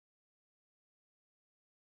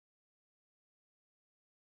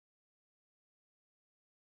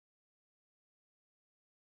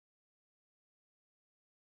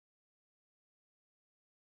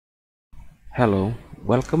Hello,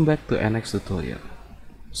 welcome back to NX tutorial.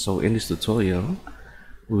 So in this tutorial,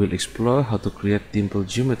 we will explore how to create dimple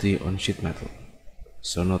geometry on sheet metal.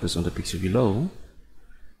 So notice on the picture below,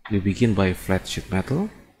 we begin by flat sheet metal.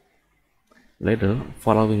 Later,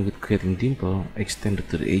 following with creating dimple extended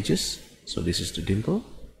to the edges. So this is the dimple,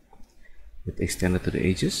 it extended to the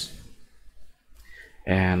edges.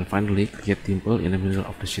 And finally, create dimple in the middle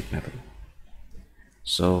of the sheet metal.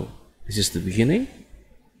 So this is the beginning.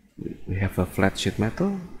 We have a flat sheet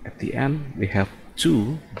metal. At the end, we have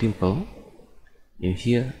two dimple in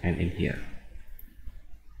here and in here.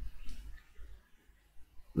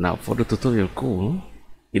 Now for the tutorial goal,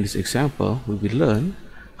 in this example, we will learn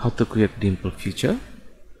how to create dimple feature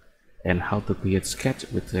and how to create sketch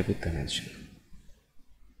with rapid dimension.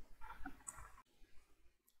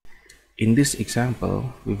 In this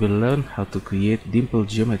example, we will learn how to create dimple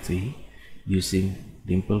geometry using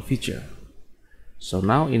dimple feature. So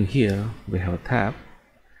now in here we have a tab.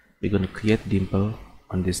 We're going to create dimple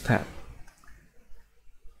on this tab.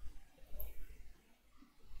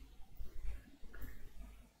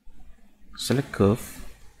 Select curve.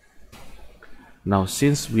 Now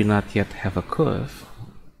since we not yet have a curve,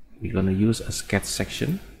 we're going to use a sketch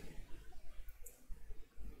section.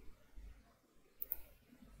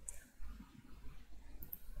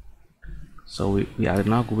 So we are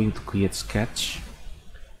now going to create sketch.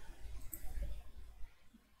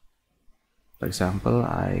 For example,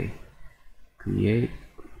 I create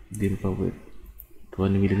dimple with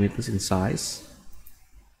 20 millimeters in size.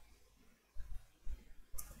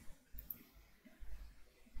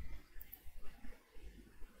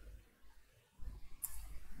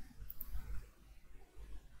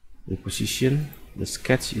 We position the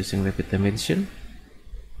sketch using rapid dimension.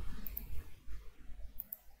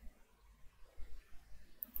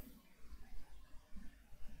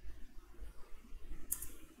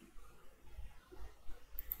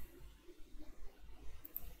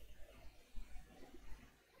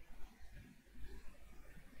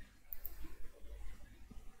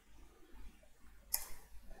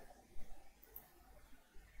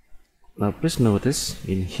 Now please notice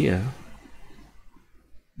in here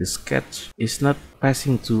the sketch is not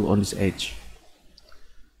passing through on this edge,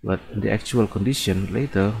 but in the actual condition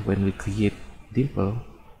later when we create dimple,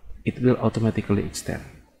 it will automatically extend.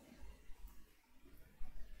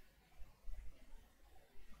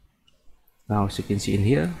 Now as you can see in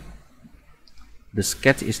here, the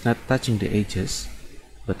sketch is not touching the edges,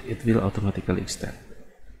 but it will automatically extend.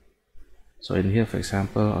 So in here, for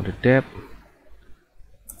example, on the depth,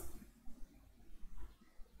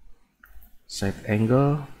 side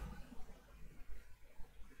angle,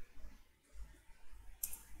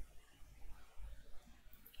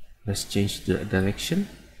 let's change the direction.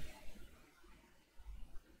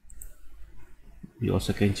 We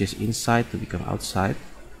also can change inside to become outside.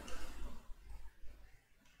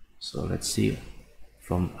 So let's see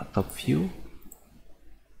from a top view.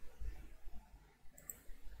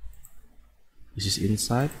 This is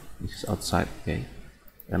inside, this is outside, okay.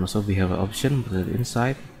 And also we have an option material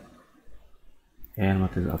inside and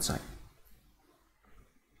material outside.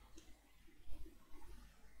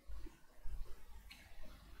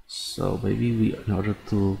 So maybe we, in order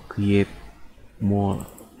to create more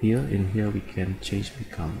here, in here we can change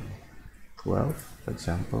become 12, for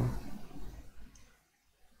example.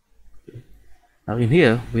 Okay. Now in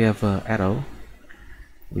here we have an arrow.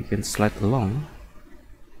 We can slide along.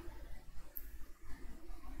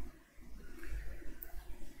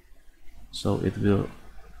 So it will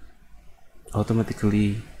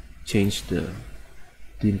automatically change the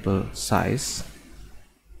dimple size.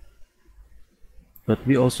 But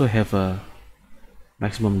we also have a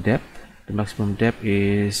maximum depth. The maximum depth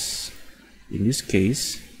is, in this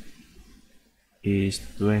case, is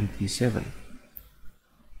 27.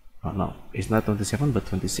 Oh no, it's not 27 but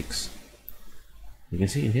 26. You can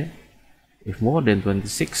see in here, if more than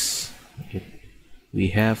 26, we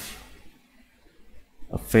have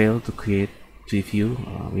a fail to create preview.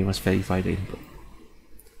 We must verify the input.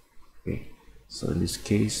 Okay, so in this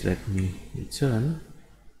case, let me return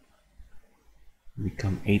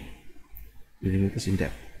become 8 millimeters in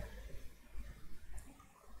depth.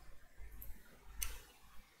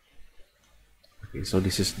 Okay, so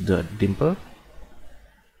this is the dimple.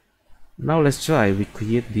 Now let's try we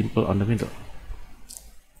create dimple on the middle.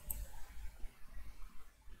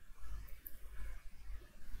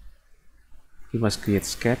 We must create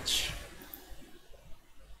sketch.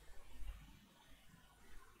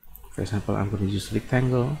 For example, I'm going to use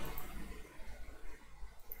rectangle.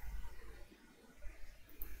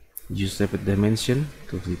 Use rapid dimension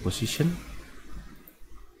to reposition.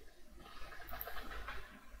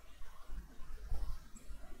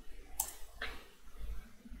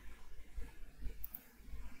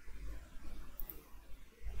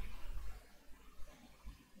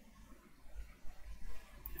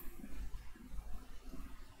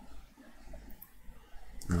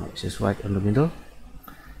 This is right on the middle.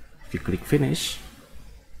 If you click finish,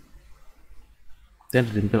 then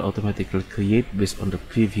the dimple automatically create based on the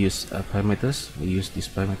previous parameters. We use these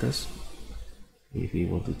parameters. If we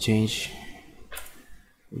want to change,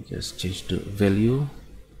 we just change the value.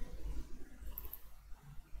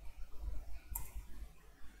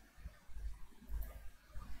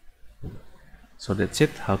 So that's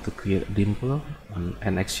it, how to create a dimple on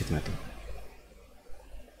NX sheet metal.